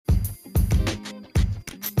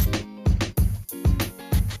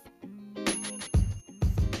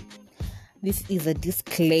This is a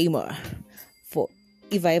disclaimer for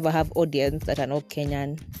if I ever have audience that are not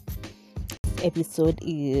Kenyan. This episode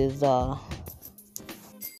is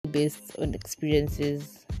based on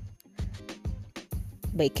experiences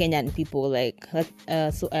by Kenyan people.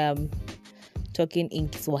 So I am talking in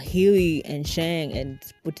Kiswahili and sharing and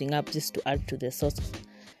putting up just to add to the sauce,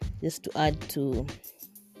 just to add to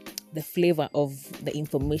the flavor of the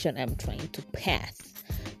information I'm trying to pass.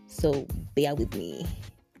 So bear with me.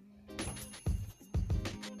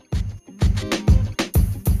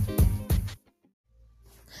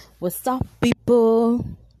 What's up, people?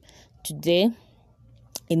 Today,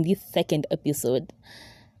 in this second episode,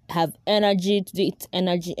 I have energy. Today it's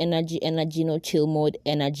energy, no chill mode,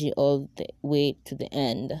 energy all the way to the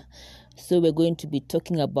end. So we're going to be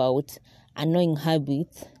talking about annoying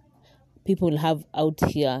habits people have out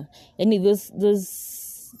here.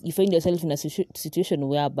 Those you find yourself in a situation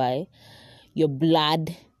whereby your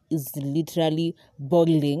blood is literally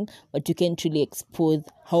boiling, but you can't really expose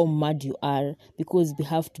how mad you are because we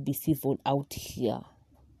have to be civil out here.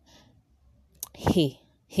 Hey.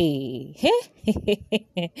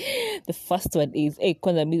 The first one is, this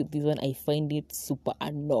one I find it super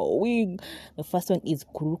annoying. The first one is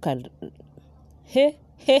kuruka. I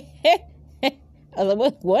was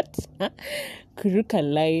like, what? Kuruka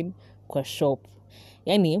line kwa shop.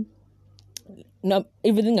 Yani, now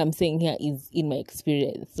everything I'm saying here is in my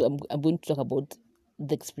experience. So I'm going to talk about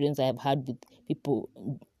the experience I have had with people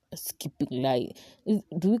skipping line.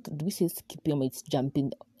 Do we say skipping or it's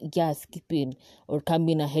jumping? Yeah, skipping or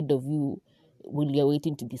coming ahead of you while you're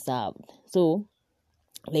waiting to be served. So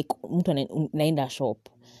like mtu anaenda shop,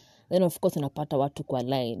 then of course unapata watu kwa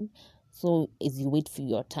line. So as you wait for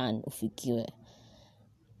your turn ufikiwe,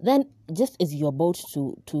 then just as you're about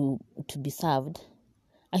to be served,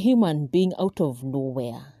 a human being out of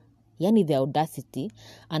nowhere, yani the audacity,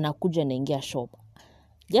 anakuja naingia shop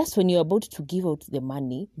just when you're about to give out the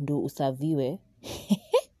money ndo usaviwe.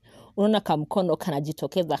 Unaona kamkono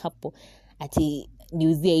kanajitokeza hapo ati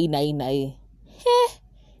niuzie hii.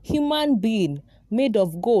 Human being made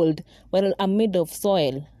of gold while I'm made of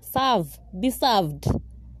soil. Be served.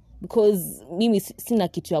 Because mimi sina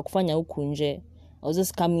kitu ya kufanya huku nje. I was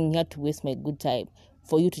just coming here to waste my good time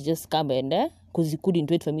for you to just come and because you couldn't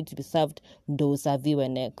wait for me to be served, ndo usaviwe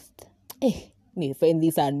next. Me find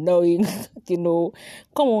this annoying. Come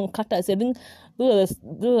on, cutters. I think those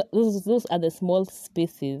are the small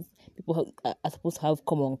spaces people are supposed to have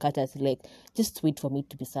common cutters. Like, just wait for me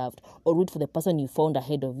to be served, or wait for the person you found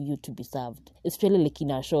ahead of you to be served. Especially like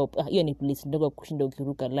in a shop, hiyo ni place ndogo kushinda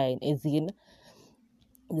ukiruka line. As in,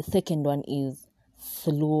 the second one is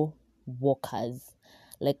slow walkers.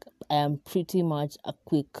 Like, I am pretty much a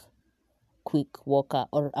quick walker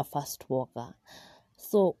or a fast walker.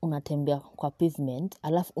 So unatembea kwa pavement,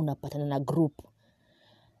 alafu unapatana na group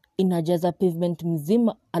inajaza pavement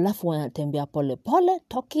mzima, alafu wanatembea pole pole,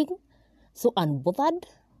 talking so unbothered.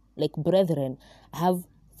 Like, brethren, I have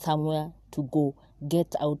somewhere to go.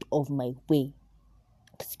 Get out of my way.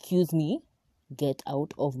 Excuse me, get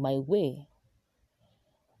out of my way.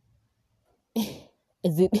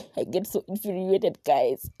 I get so infuriated,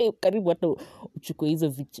 guys. Karibu watu uchukue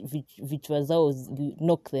hizo vichwa zao,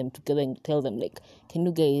 knock them together and tell them, like, can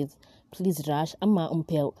you guys please rush? Ama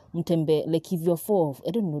mtembe, like, if you're four,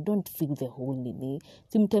 I don't know, don't feel the whole nini.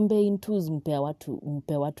 Si mtembe in twos, mpe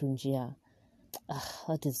watu njia.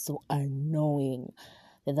 That is so annoying.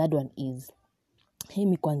 The third one is,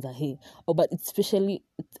 mi kwanza, but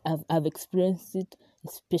I've experienced it,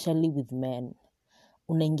 especially with men.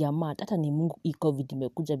 Unaingia mat, hata ni Mungu COVID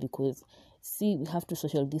imekuja, because we have to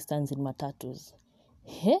social distance in matatus.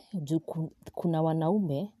 Juu kuna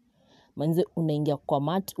wanaume manze, unaingia kwa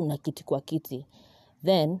mat, unakiti kwa kiti,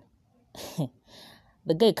 then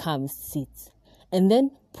the guy comes, sits, and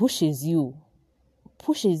then pushes you,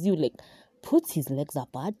 like, puts his legs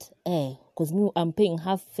apart, because me, I'm paying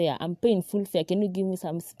half fare, I'm paying full fare, can you give me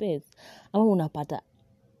some space? Ama unapata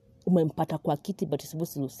umempata kwa kiti, but you're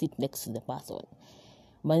supposed to sit next to the person.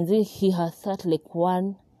 Manzi, he has sat like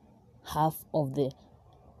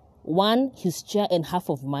his chair and half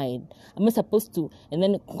of mine. Am I supposed to, and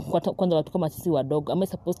then kwanza watu kama sisi wadogo, am I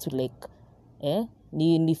supposed to, like,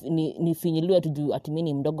 nifinyiliwe to do at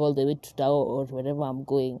mini mdogo all the way to Tao or wherever I'm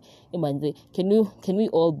going? Manzi, can we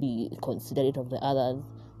all be considerate of the others?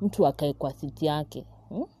 Mtu akae kwa siti yake.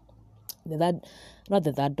 Not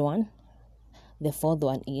the third one. The fourth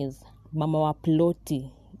one is mama wa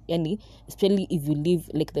ploti. Yani, especially if you live,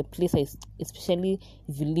 like, the place especially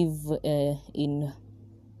if you live in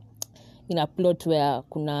a plot where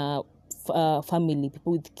kuna family,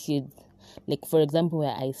 people with kids. Like, for example,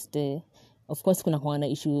 where I stay, of course kuna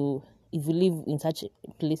issue if you live in such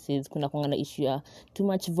places, kuna kwanga issue ya too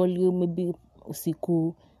much volume, maybe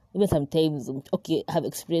usiku, even sometimes, okay, I have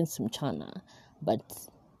experienced mchana, but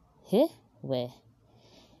where?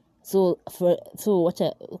 So what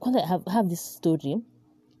I have this story.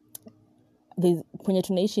 Kwenye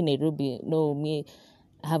tunaishi Nairobi, me,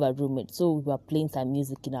 I have a roommate, so we were playing some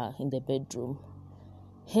music in the bedroom.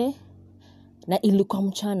 Na ilikuwa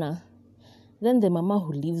mchana. Then the mama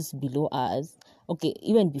who lives below us, okay,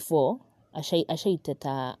 even before,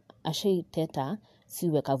 ashaiteta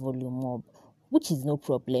siweka volume mob, which is no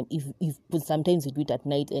problem if sometimes we do it at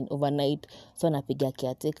night and overnight. So napiga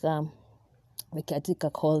caretaker. The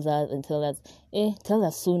caretaker calls us and tells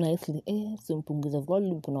us so nicely, so mpunguza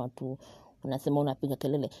volume, kuna watu unasema unapiga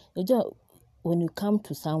kelele. Unajua, when you come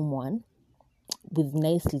to someone with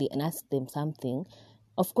nicely and ask them something,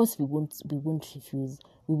 of course we won't refuse.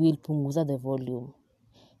 We will punguza the volume.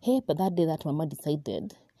 But that day that mama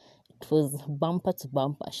decided, it was bumper to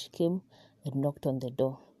bumper. She came and knocked on the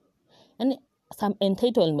door. And some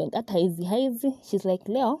entitlement, at haizi, she's like,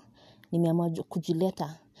 Leo, nimeamua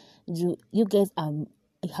kujileta. You guys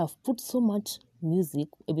have put so much music,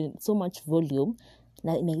 so much volume,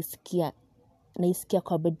 naisikia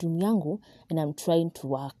kwa bedroom yangu, and I'm trying to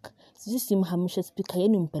work. So just simhamisha speaker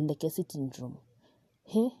yenu mpeleke sitting room.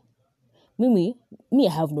 Me, I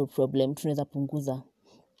have no problem. Tunaweza punguza.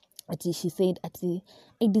 She said,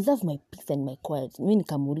 I deserve my peace and my quiet. Mimi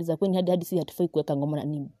nikamuuliza, kwani hadi si hatufai kuweka ngoma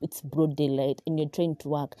na it's broad daylight and you're trying to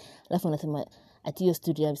work. Alafu anasema hiyo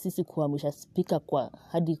studio sisi kuhamisha speaker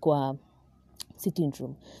hadi kwa sitting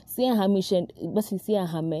room. Si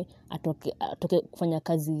ahame atoke kufanya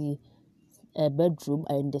kazi bedroom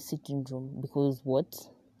and the sitting room, because what?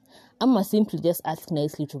 I'ma simply just ask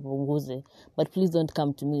nicely to punguze, but please don't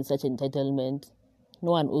come to me with such entitlement.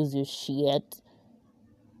 No one owes you shit.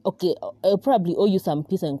 Okay, I'll probably owe you some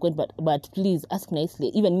peace and quiet, but please ask nicely.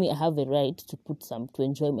 Even me, I have a right to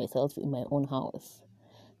enjoy myself in my own house.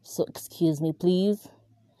 So excuse me, please.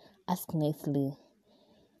 Ask nicely.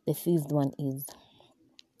 The fifth one is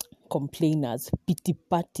complainers, pity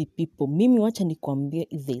party people. Mimi wacha nikwambie,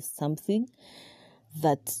 if there is something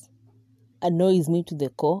that annoys me to the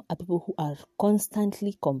core, are people who are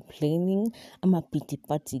constantly complaining. I'm a pity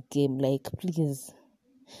party game. Like, please.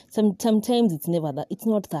 Sometimes it's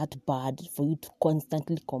not that bad for you to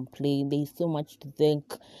constantly complain. There is so much to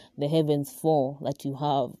thank the heavens for that you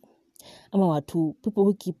have. Ama watu, people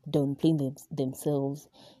who keep downplaying themselves.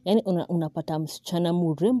 Yani unapata msichana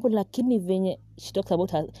murembo, lakini venye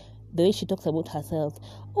the way she talks about herself.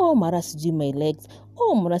 Oh, mara sijui my legs.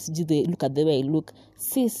 Oh, mara sijui look at the way I look.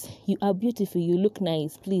 Sis, you are beautiful. You look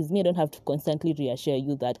nice. Please, me, I don't have to constantly reassure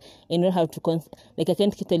you that. And I don't have to I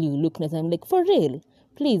can't tell you look nice. I'm like, for real?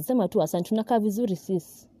 Please, sema tu asante, unakaa vizuri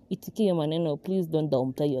sis. Itikie maneno, please don't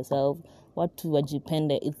downplay yourself. Watu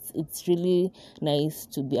wajipende. It's really nice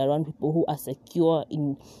to be around people who are secure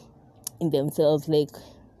in themselves, like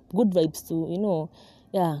good vibes too,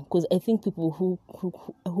 Yeah, because I think people who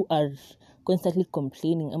are constantly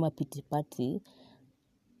complaining, I'm a pity party,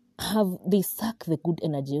 they suck the good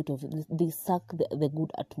energy out of it. They suck the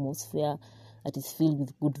good atmosphere that is filled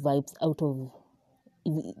with good vibes out of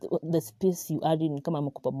the space you are in. Kama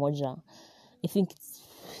mko pamoja, I think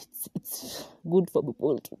it's good for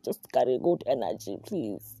people to just carry good energy,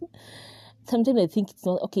 please. Sometimes I think it's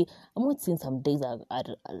not okay. I'm not saying some days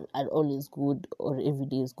are always good or every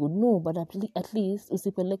day is good. No, but at least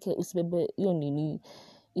usibebe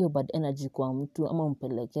hiyo bad energy kwa mtu, ama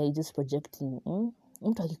mpeleke just projecting.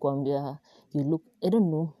 Mtu akikwambia you look, I don't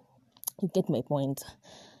know, you get my point.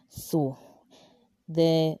 So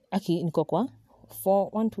niko kwa 4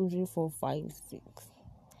 1 2 3 4 5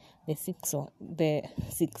 6. The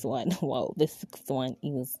sixth one. Wow, the sixth one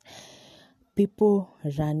is people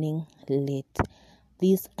running late.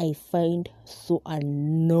 This I find so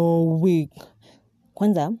annoying.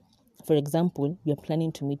 Kwanza, for example, we are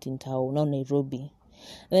planning to meet in Tao, now Nairobi.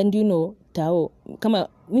 And Tao, kama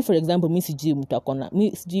me for example, mi sijui mtu akona,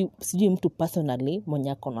 mi sijui mtu personally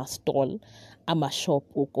mwenye akona stall ama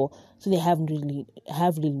shop huko. So they have really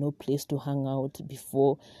no place to hang out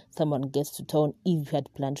before someone gets to town if you had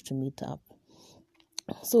planned to meet up.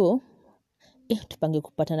 So, tupange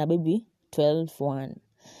kupatana baby 12:01.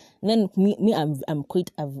 Then me I'm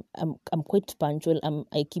quite punctual.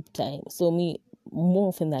 I keep time. So me, more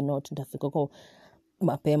often than not, nitafika kwa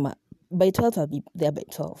mapema. By 12 I'll be there by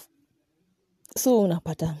 12. So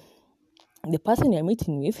unapata the person you're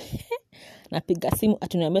meeting with napiga simu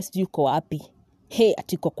atuniambia sijui uko wapi.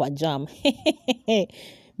 Atiko kwa jam.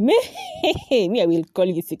 Me I will call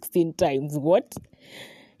you 16 times. What?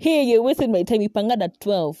 You're wasting my time. You pangad at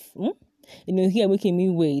 12. And you're here making me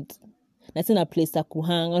wait. na sina place ya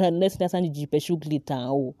kuhang, or unless sasa nijipe shughuli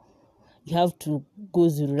tao, you have to go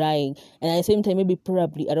Zurai. And at the same time, maybe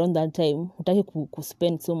probably around that time hutaki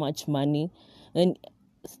spend so much money, and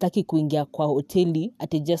sitaki kuingia kwa hoteli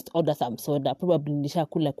ati just order some soda, probably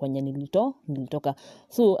nilishakula kwenye nilitoka,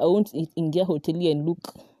 so I won't ingia hoteli and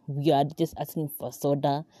look weird just asking for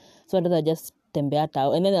soda, so I'd rather just tembea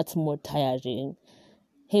tao, and then that's more tiring.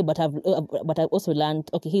 Hey, but I've also learned,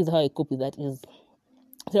 okay, here's how I cope with that is,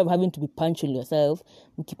 instead of having to be punctual yourself,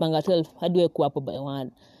 mkipanga 12, how do I go up by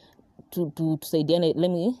 1 to say,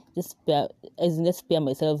 let me just spare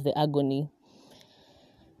myself the agony.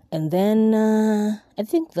 And then I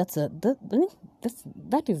think that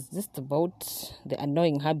is just about the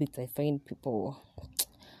annoying habits I find people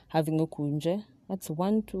having ukunje. That's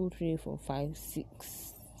 1, 2, 3, 4, 5,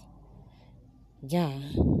 6. Yeah,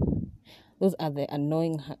 those are the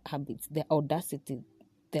annoying habits, the audacity,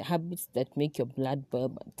 the habits that make your blood boil.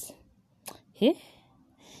 But hey,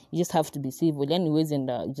 you just have to be civil anyways,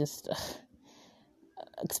 and just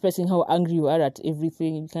expressing how angry you are at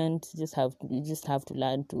everything. You just have to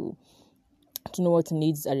learn to know what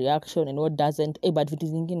needs a reaction and what doesn't. But vitu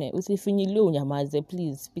zingine usifinyiliwe unyamaze.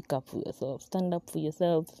 Please speak up for yourself, stand up for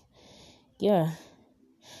yourself. Yeah,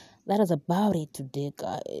 that is about it today,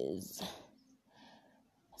 guys.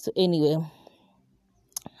 So anyway,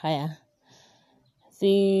 hiya.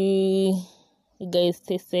 See you guys,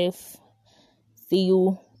 stay safe. See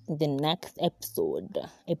you in the next episode.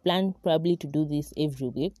 I plan probably to do this every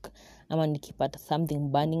week. I'm gonna keep at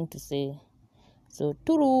something burning to say. So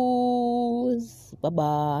toodles. Bye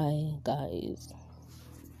bye, guys.